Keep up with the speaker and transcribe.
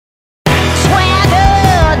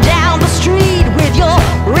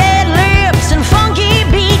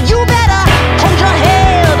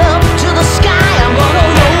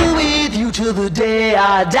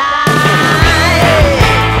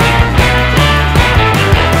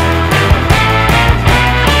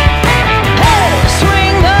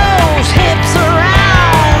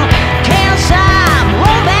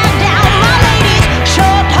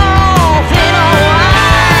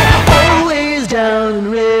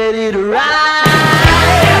ready to ride.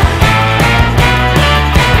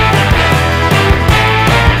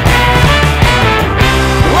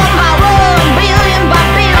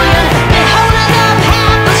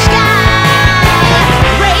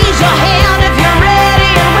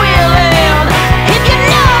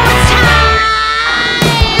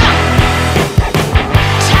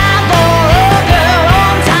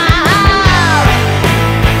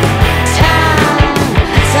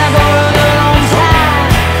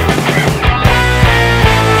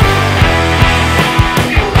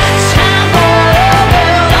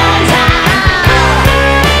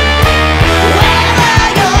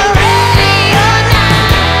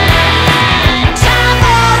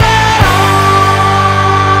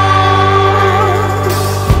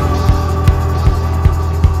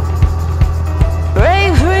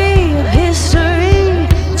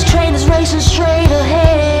 Straight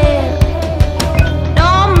ahead,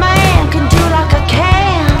 no man can do like I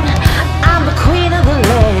can. I'm the queen of the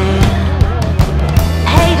land.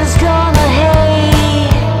 Haters gonna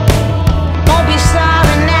hate, won't be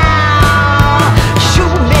sorry now.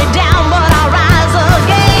 Shoot me down, but I'll rise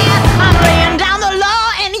again. I'm laying down the law,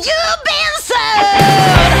 and you've been served.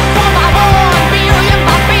 1 by billion,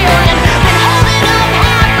 been holding up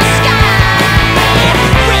half the sky.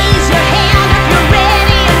 Raise your hand if you're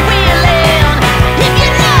ready and willing. If you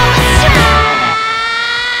know it's time.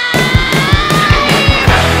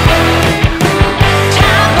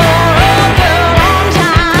 Time for a girl on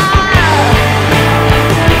time. Time for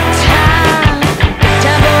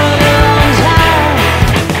a girl on time.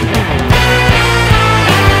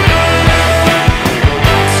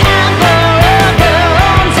 Time for a girl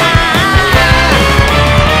on time.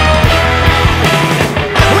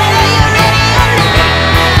 Whether you're ready or not.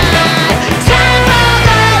 Time for a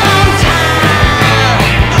girl on time.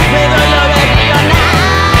 Whether you're ready or not.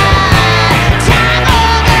 Time for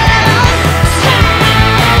a girl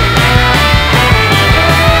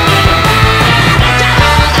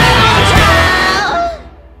on time.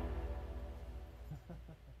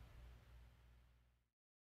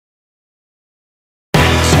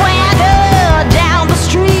 Swagger down the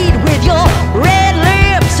street with your red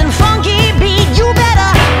lips and funky beat. You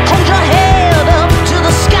better hold your head up to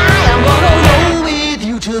the sky. I'm gonna roll with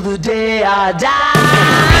you till the day I die.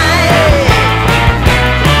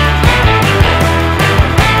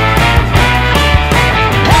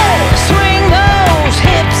 Hey, swing those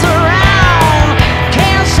hips around.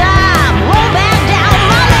 Can't stop, roll back down.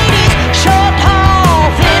 My ladies, short,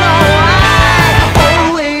 tall, thin or wide,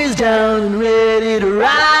 always down and ready to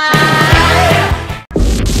ride.